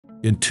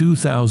In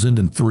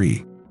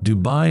 2003,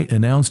 Dubai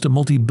announced a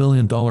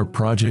multi-billion-dollar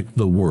project,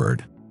 The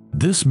Word.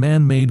 This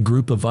man-made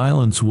group of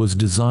islands was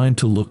designed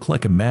to look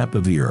like a map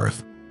of the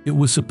earth. It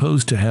was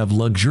supposed to have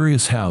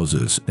luxurious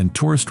houses and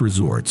tourist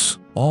resorts,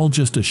 all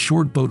just a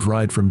short boat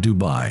ride from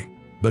Dubai.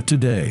 But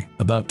today,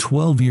 about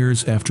 12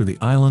 years after the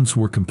islands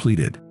were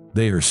completed,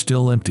 they are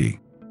still empty.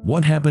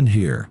 What happened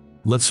here?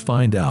 Let's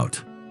find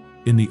out.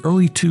 In the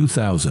early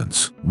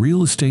 2000s,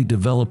 real estate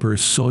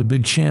developers saw a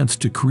big chance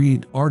to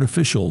create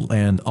artificial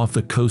land off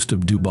the coast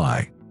of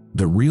Dubai.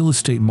 The real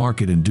estate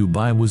market in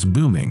Dubai was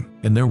booming,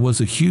 and there was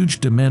a huge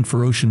demand for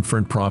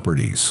oceanfront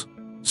properties.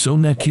 So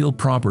Nakheel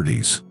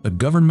Properties, a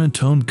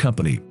government-owned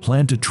company,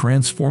 planned to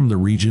transform the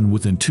region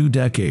within 2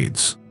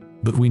 decades.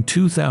 Between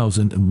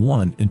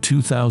 2001 and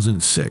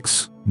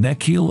 2006,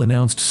 Nakheel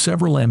announced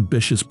several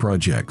ambitious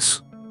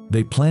projects.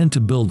 They planned to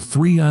build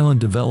 3 island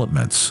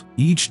developments,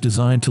 each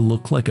designed to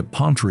look like a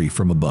palm tree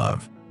from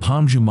above: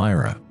 Palm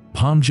Jumeirah,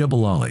 Palm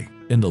Jebel Ali,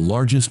 and the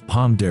largest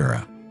Palm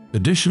Dara.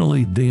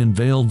 Additionally, they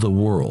unveiled The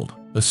World,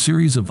 a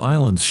series of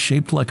islands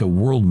shaped like a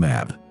world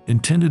map,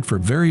 intended for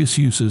various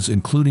uses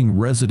including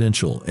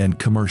residential and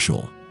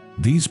commercial.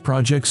 These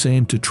projects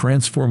aim to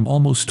transform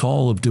almost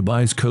all of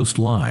Dubai's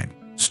coastline,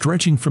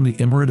 stretching from the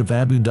Emirate of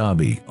Abu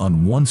Dhabi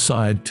on one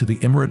side to the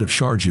Emirate of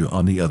Sharjah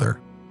on the other.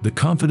 The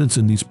confidence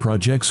in these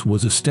projects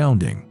was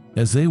astounding,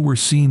 as they were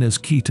seen as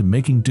key to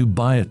making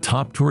Dubai a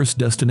top tourist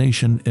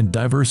destination and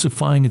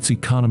diversifying its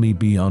economy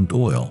beyond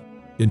oil.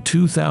 In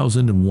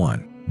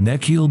 2001,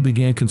 Nakheel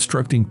began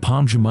constructing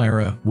Palm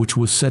Jumeirah, which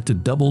was set to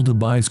double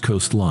Dubai's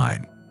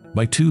coastline.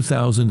 By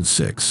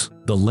 2006,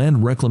 the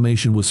land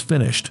reclamation was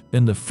finished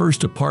and the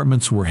first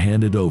apartments were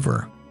handed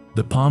over.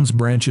 The Palm's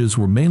branches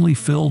were mainly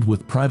filled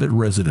with private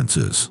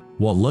residences,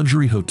 while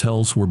luxury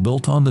hotels were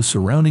built on the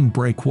surrounding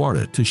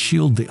breakwater to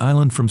shield the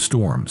island from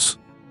storms.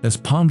 As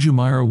Palm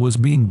Jumeirah was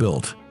being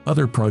built,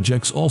 other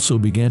projects also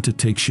began to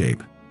take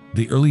shape.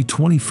 The early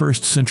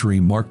 21st century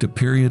marked a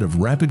period of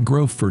rapid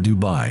growth for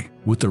Dubai,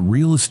 with the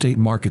real estate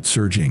market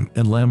surging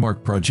and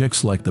landmark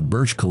projects like the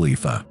Burj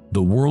Khalifa,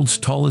 the world's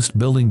tallest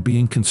building,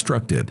 being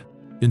constructed.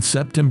 In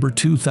September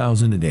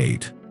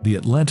 2008, the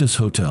Atlantis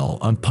Hotel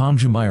on Palm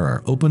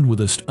Jumeirah opened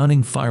with a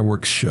stunning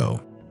fireworks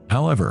show.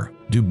 However,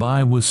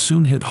 Dubai was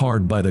soon hit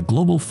hard by the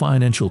global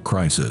financial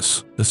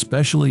crisis,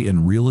 especially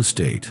in real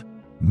estate.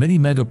 Many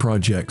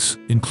megaprojects,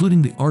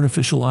 including the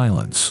artificial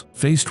islands,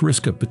 faced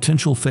risk of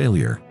potential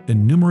failure,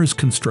 and numerous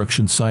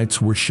construction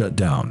sites were shut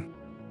down.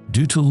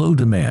 Due to low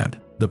demand,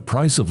 the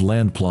price of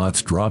land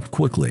plots dropped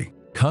quickly,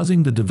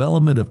 causing the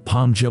development of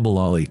Palm Jebel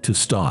Ali to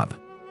stop.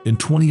 In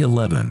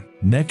 2011,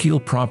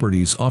 Nakheel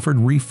Properties offered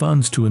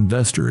refunds to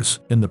investors,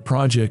 and the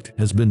project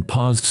has been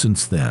paused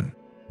since then.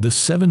 The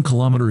 7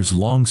 kilometers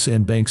long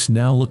sandbanks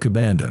now look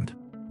abandoned.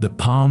 The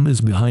Palm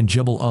is behind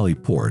Jebel Ali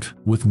port,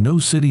 with no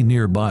city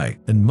nearby,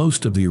 and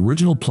most of the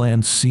original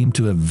plans seem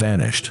to have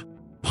vanished.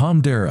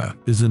 Palm Dara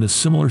is in a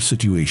similar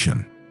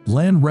situation.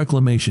 Land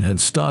reclamation had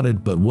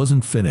started but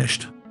wasn't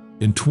finished.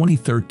 In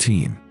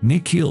 2013,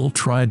 Nakheel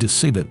tried to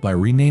save it by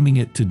renaming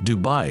it to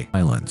Dubai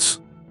Islands.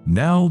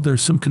 Now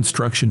there's some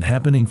construction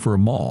happening for a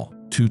mall,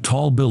 2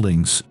 tall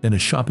buildings, and a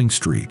shopping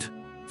street.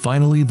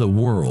 Finally, The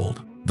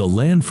World. The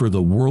land for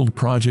The World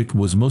project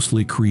was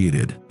mostly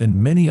created, and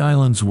many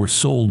islands were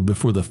sold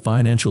before the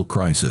financial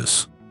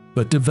crisis.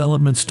 But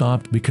development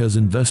stopped because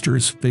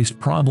investors faced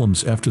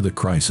problems after the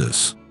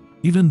crisis.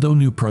 Even though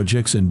new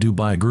projects in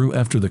Dubai grew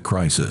after the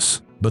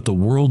crisis, but The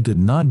World did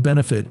not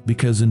benefit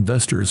because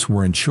investors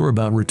were unsure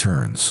about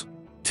returns.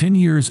 10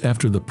 years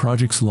after the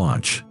project's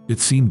launch, it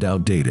seemed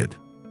outdated.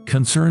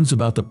 Concerns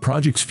about the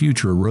project's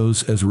future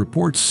arose as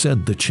reports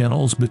said the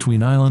channels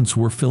between islands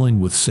were filling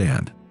with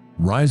sand.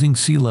 Rising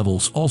sea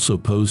levels also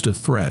posed a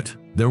threat.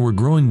 There were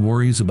growing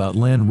worries about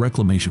land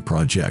reclamation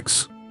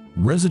projects.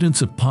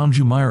 Residents of Palm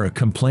Jumeirah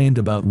complained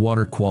about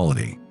water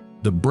quality.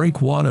 The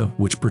breakwater,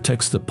 which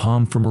protects the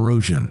palm from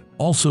erosion,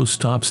 also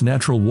stops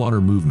natural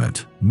water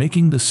movement,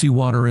 making the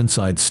seawater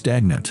inside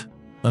stagnant.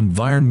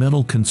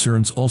 Environmental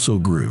concerns also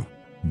grew.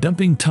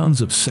 Dumping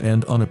tons of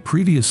sand on a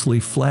previously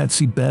flat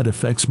seabed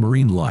affects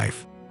marine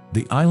life.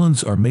 The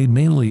islands are made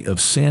mainly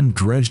of sand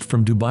dredged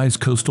from Dubai's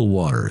coastal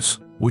waters,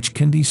 which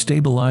can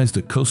destabilize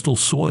the coastal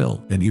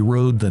soil and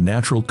erode the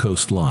natural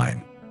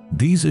coastline.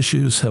 These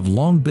issues have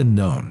long been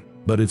known,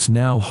 but it's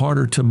now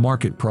harder to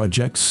market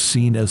projects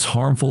seen as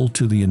harmful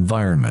to the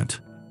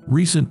environment.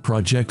 Recent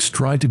projects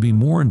try to be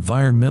more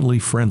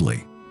environmentally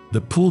friendly.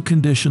 The poor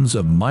conditions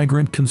of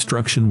migrant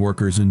construction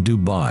workers in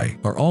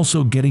Dubai are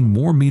also getting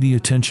more media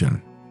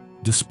attention.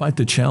 Despite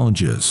the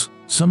challenges,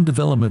 some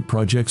development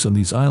projects on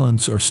these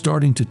islands are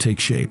starting to take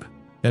shape.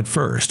 At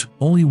first,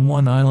 only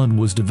one island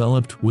was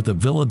developed, with a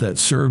villa that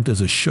served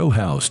as a show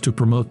house to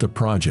promote the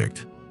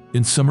project.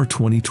 In summer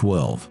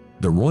 2012,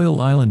 the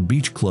Royal Island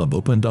Beach Club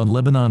opened on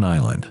Lebanon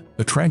Island,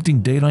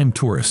 attracting daytime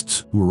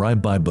tourists who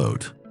arrived by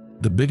boat.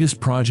 The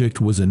biggest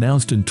project was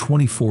announced in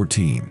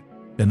 2014.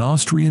 An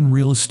Austrian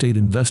real estate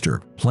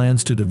investor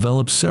plans to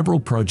develop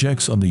several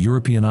projects on the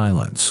European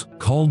islands,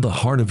 called the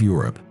Heart of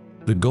Europe.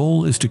 The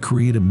goal is to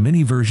create a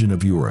mini version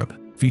of Europe,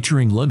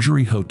 featuring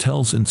luxury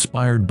hotels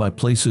inspired by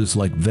places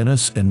like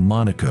Venice and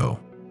Monaco.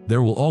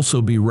 There will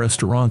also be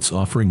restaurants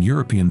offering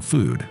European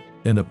food,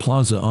 and a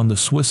plaza on the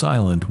Swiss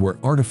island where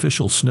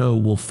artificial snow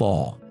will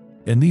fall.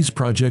 And these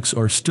projects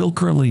are still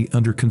currently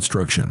under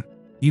construction.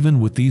 Even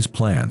with these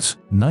plans,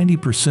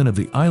 90% of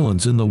the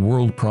islands in the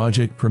world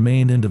project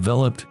remain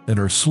undeveloped and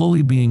are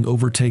slowly being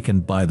overtaken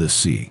by the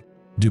sea.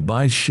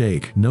 Dubai's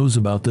Sheikh knows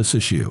about this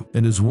issue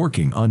and is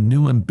working on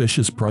new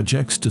ambitious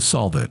projects to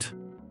solve it.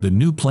 The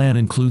new plan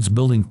includes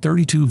building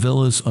 32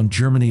 villas on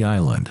Germany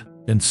Island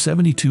and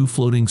 72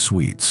 floating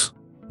suites.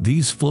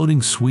 These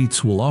floating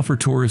suites will offer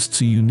tourists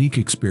a unique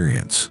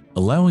experience,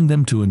 allowing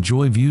them to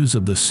enjoy views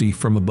of the sea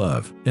from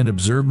above and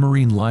observe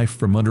marine life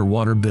from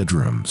underwater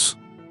bedrooms.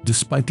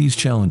 Despite these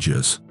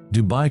challenges,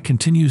 Dubai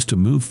continues to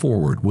move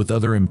forward with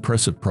other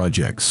impressive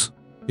projects.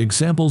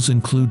 Examples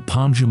include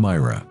Palm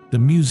Jumeirah, the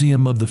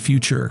Museum of the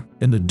Future,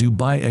 and the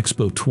Dubai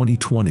Expo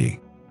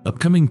 2020.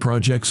 Upcoming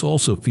projects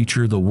also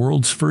feature the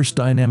world's first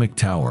dynamic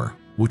tower,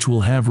 which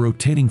will have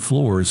rotating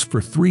floors for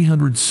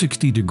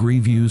 360-degree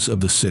views of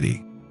the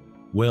city.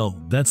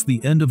 Well, that's the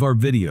end of our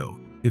video.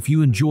 If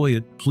you enjoy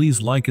it, please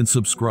like and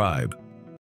subscribe.